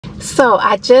So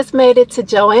I just made it to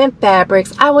Joann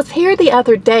Fabrics. I was here the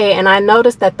other day and I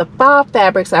noticed that the fall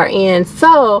fabrics are in.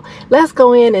 So let's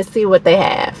go in and see what they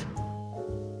have.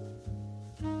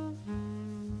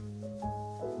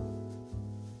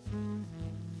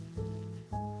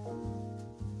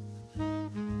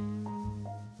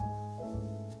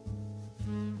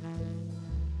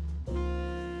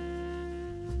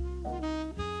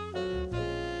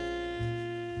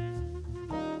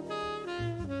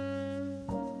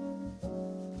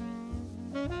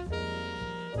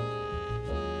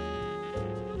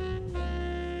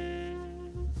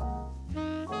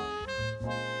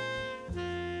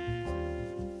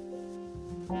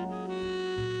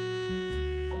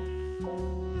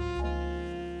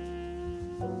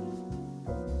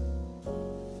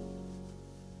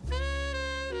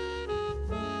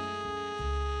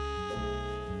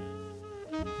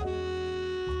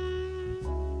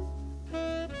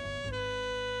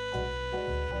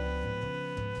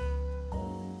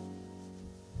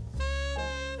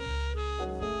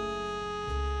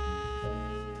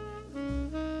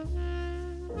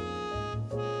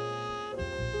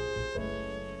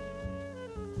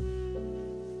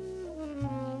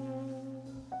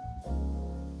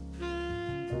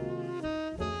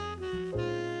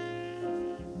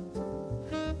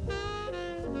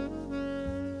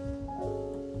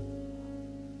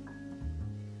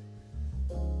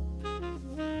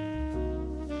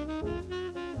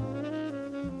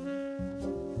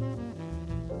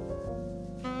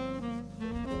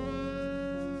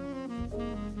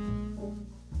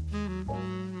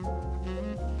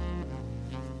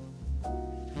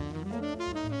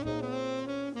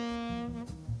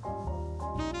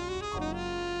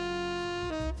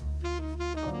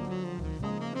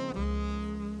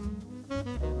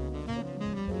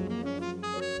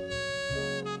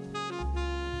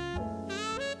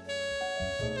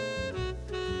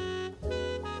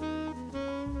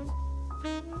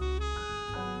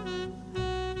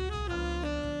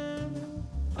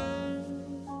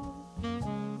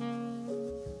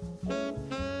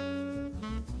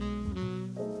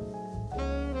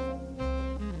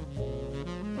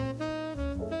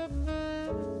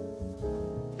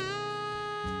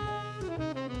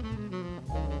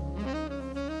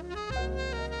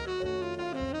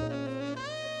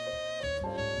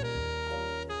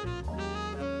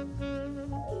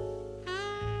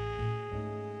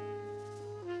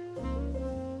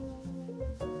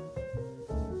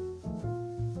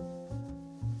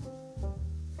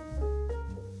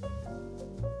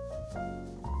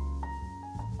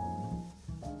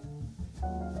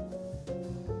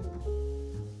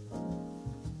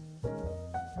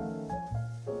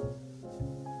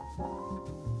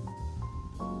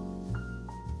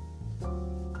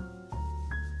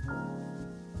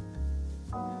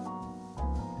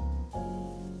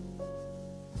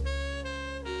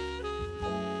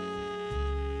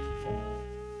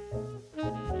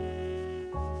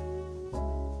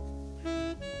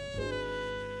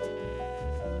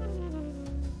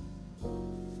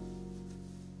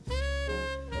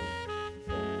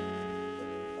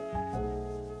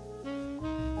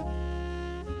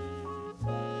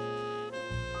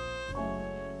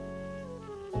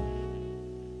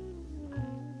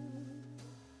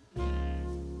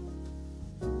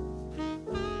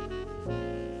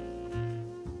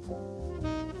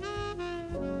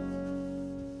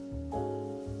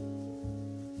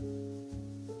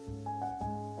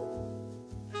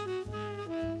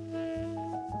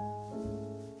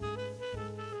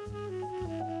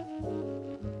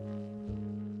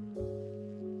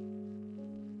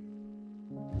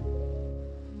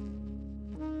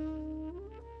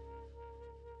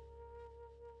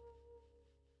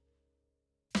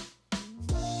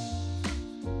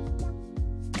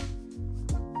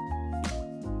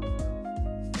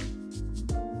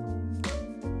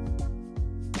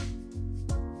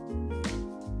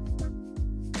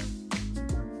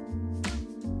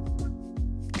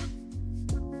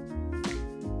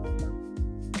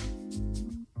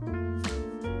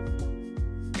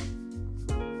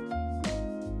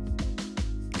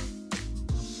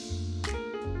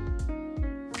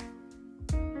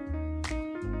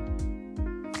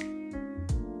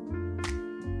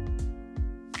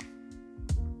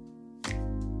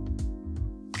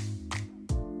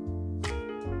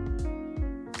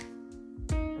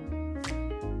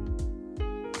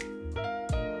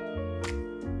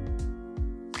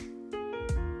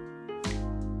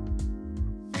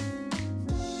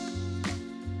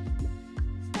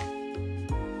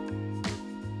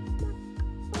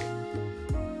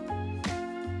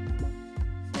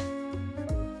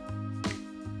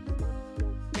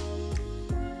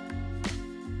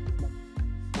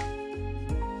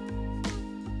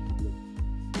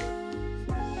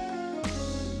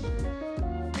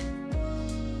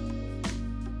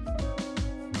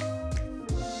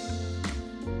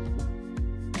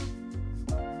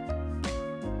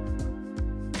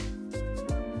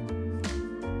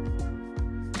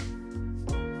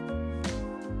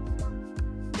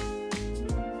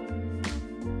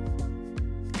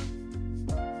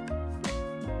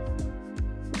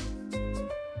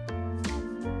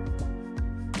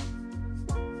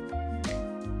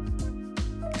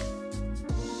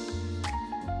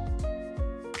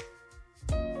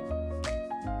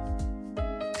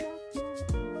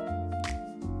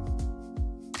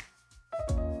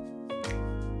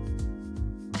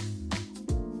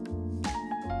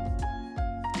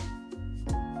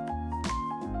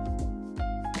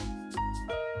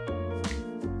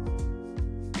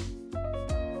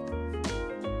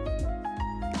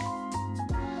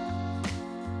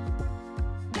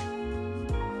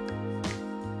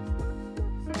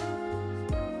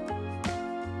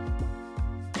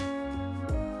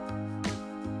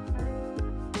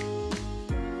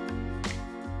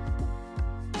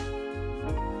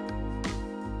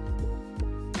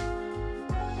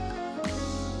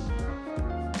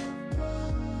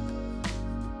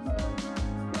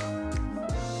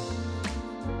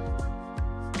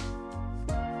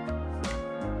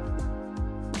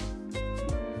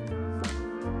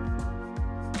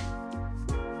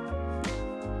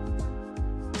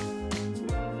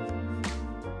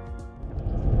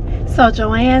 So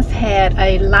Joann's had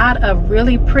a lot of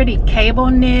really pretty cable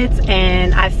knits,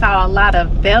 and I saw a lot of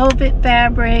velvet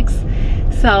fabrics.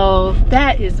 So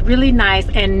that is really nice.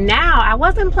 And now I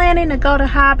wasn't planning to go to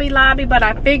Hobby Lobby, but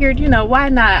I figured, you know, why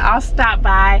not? I'll stop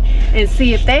by and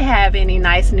see if they have any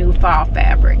nice new fall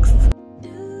fabrics.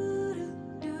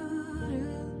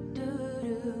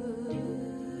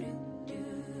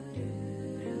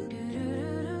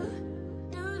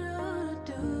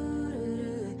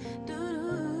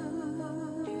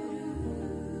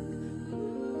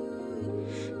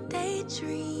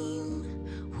 Daydream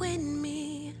with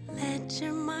me, let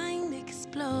your mind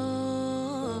explore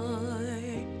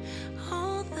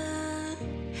all the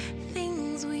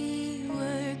things we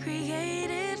were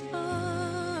created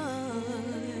for.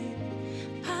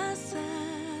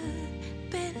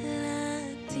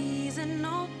 Possibilities, an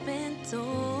open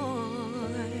door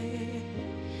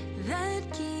that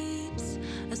keeps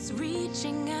us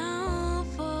reaching out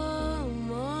for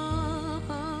more.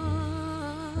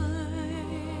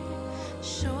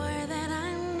 Sure that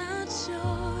I'm not sure,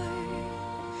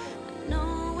 I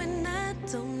know when I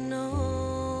don't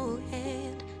know,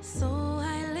 and so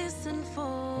I listen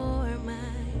for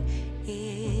my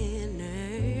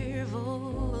inner voice.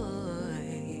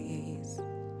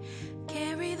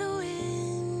 Carry the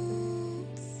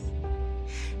winds,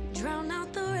 drown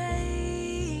out the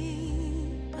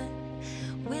rain, but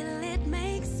will it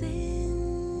make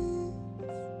sense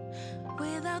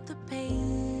without the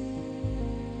pain?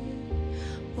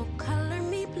 Well, color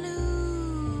me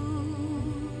blue,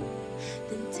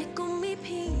 then tickle me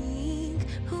pink.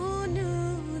 Who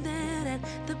knew that at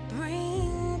the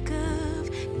brink of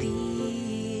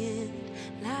the end,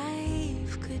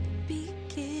 life could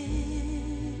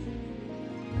begin?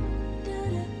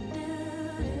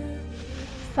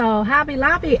 So Hobby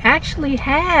Lobby actually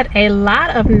had a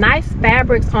lot of nice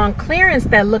fabrics on clearance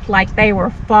that looked like they were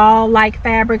fall-like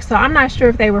fabrics. So I'm not sure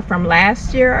if they were from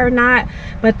last year or not,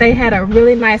 but they had a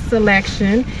really nice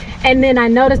selection. And then I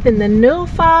noticed in the new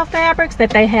fall fabrics that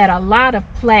they had a lot of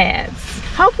plaids.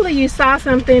 Hopefully you saw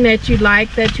something that you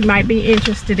like, that you might be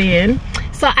interested in.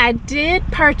 So I did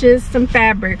purchase some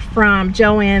fabric from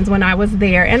Joann's when I was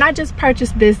there, and I just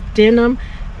purchased this denim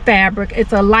fabric.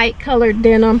 It's a light colored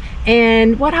denim,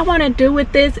 and what I want to do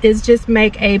with this is just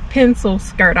make a pencil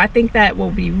skirt. I think that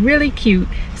will be really cute.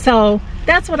 So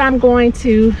that's what I'm going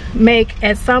to make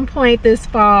at some point this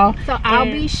fall. So I'll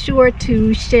be sure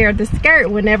to share the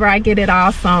skirt whenever I get it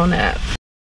all sewn up.